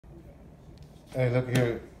Hey, look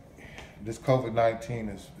here. This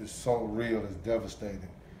COVID-19 is so real, it's devastating.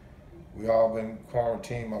 We all been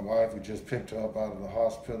quarantined. My wife, we just picked her up out of the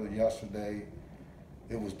hospital yesterday.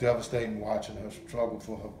 It was devastating watching her struggle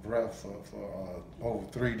for her breath for over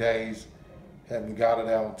 3 days. Had we got her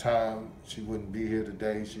there on time, she wouldn't be here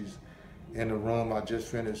today. She's in the room. I just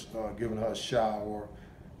finished giving her a shower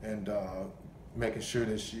and making sure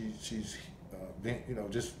that she's been,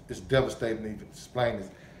 just it's devastating to even explain this.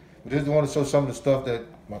 But just want to show some of the stuff that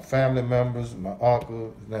my family members, my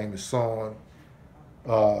uncle, his name is Son,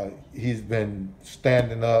 he's been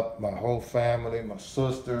standing up, my whole family, my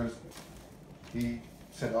sisters. He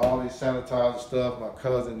sent all these sanitizer stuff, my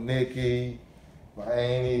cousin Nikki, my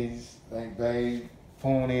aunties, Aunt Babe,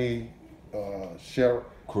 Poonie, Cheryl,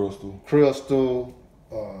 Crystal,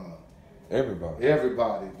 everybody.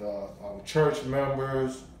 Our church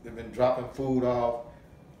members, they've been dropping food off.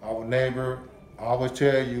 Our neighbor, I always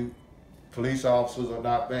tell you, police officers are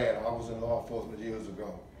not bad. I was in law enforcement years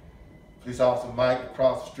ago. Police officer Mike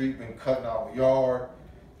across the street been cutting our yard,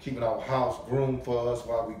 keeping our house groomed for us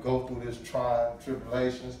while we go through this trying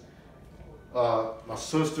tribulations. My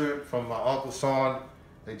sister from my uncle's son,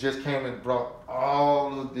 they just came and brought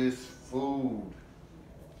all of this food,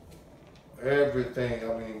 everything.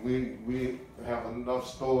 I mean, we have enough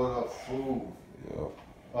stored up food.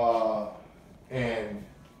 Yeah. And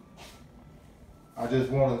I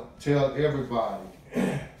just want to tell everybody,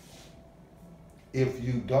 if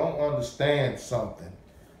you don't understand something,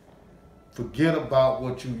 forget about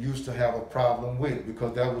what you used to have a problem with,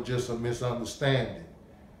 because that was just a misunderstanding.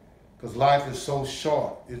 Because life is so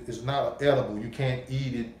short, it's not edible. You can't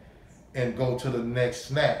eat it and go to the next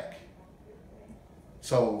snack.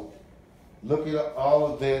 So look at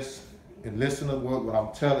all of this and listen to what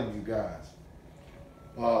I'm telling you guys.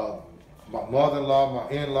 My mother-in-law, my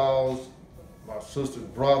in-laws, my sister's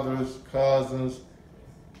brothers, cousins,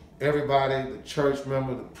 everybody, the church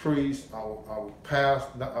member, the priest, our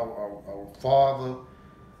pastor, our father,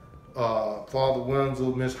 Father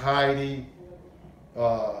Wenzel, Miss Heidi,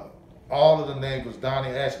 all of the neighbors,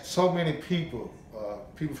 Donnie Ashley, so many people,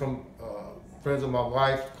 people from friends of my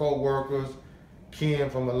wife, co-workers, Ken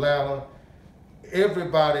from Atlanta,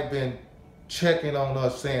 everybody been checking on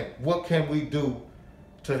us saying, what can we do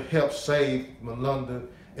to help save Malinda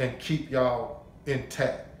and keep y'all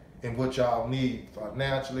intact in what y'all need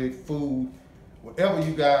financially, food, whatever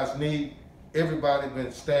you guys need. Everybody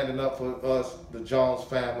been standing up for us, the Jones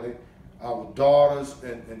family. Our daughters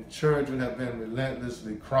and children have been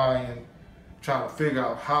relentlessly crying, trying to figure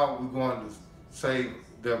out how we're going to save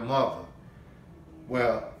their mother.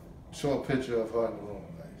 Well, show a picture of her in the room,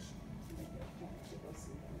 guys.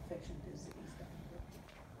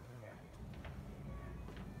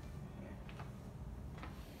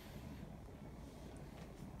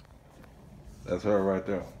 That's her right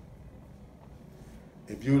there.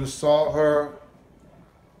 If you'd have saw her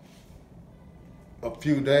a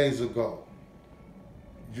few days ago,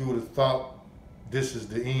 you would have thought this is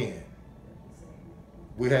the end.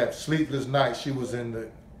 We had sleepless nights. She was in the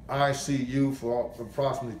ICU for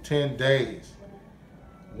approximately 10 days.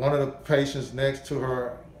 One of the patients next to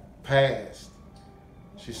her passed.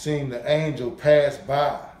 She seen the angel pass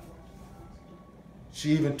by.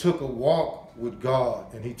 She even took a walk with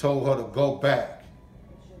God, and he told her to go back.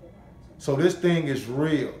 So this thing is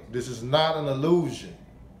real. This is not an illusion.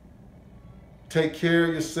 Take care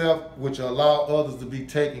of yourself, which will allow others to be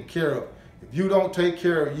taken care of. If you don't take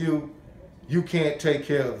care of you, you can't take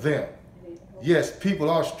care of them. Yes, people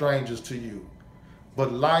are strangers to you,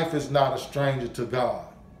 but life is not a stranger to God.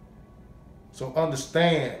 So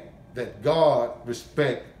understand that God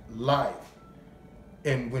respects life.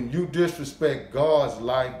 And when you disrespect God's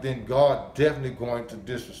life, then God definitely going to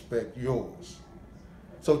disrespect yours.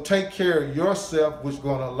 So take care of yourself, which is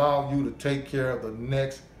going to allow you to take care of the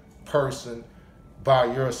next person by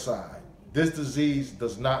your side. This disease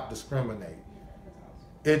does not discriminate.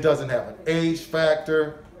 It doesn't have an age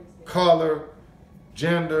factor, color,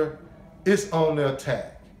 gender. It's on the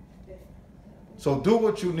attack. So do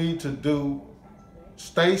what you need to do.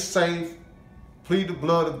 Stay safe. Plead the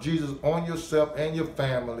blood of Jesus on yourself and your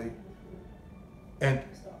family. And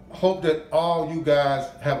hope that all you guys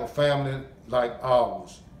have a family like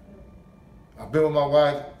ours. I've been with my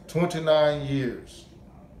wife 29 years.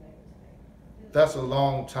 That's a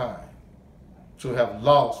long time to have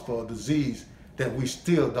lost for a disease that we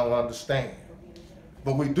still don't understand.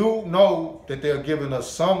 But we do know that they're giving us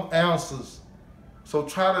some answers. So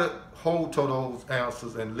try to hold to those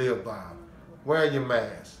answers and live by them. Wear your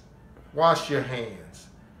mask. Wash your hands.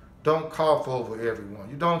 Don't cough over everyone.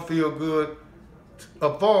 You don't feel good,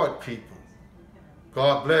 avoid people.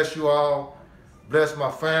 God bless you all. Bless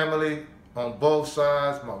my family on both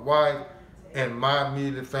sides, my wife and my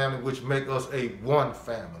immediate family, which make us a one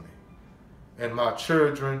family. And my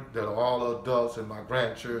children that are all adults and my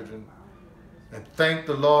grandchildren. And thank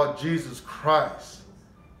the Lord Jesus Christ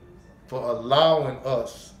for allowing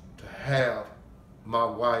us to have my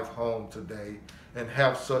wife home today and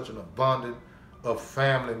have such an abundance of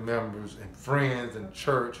family members and friends and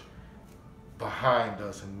church behind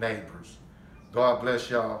us and neighbors. God bless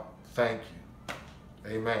y'all. Thank you.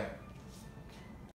 Amen.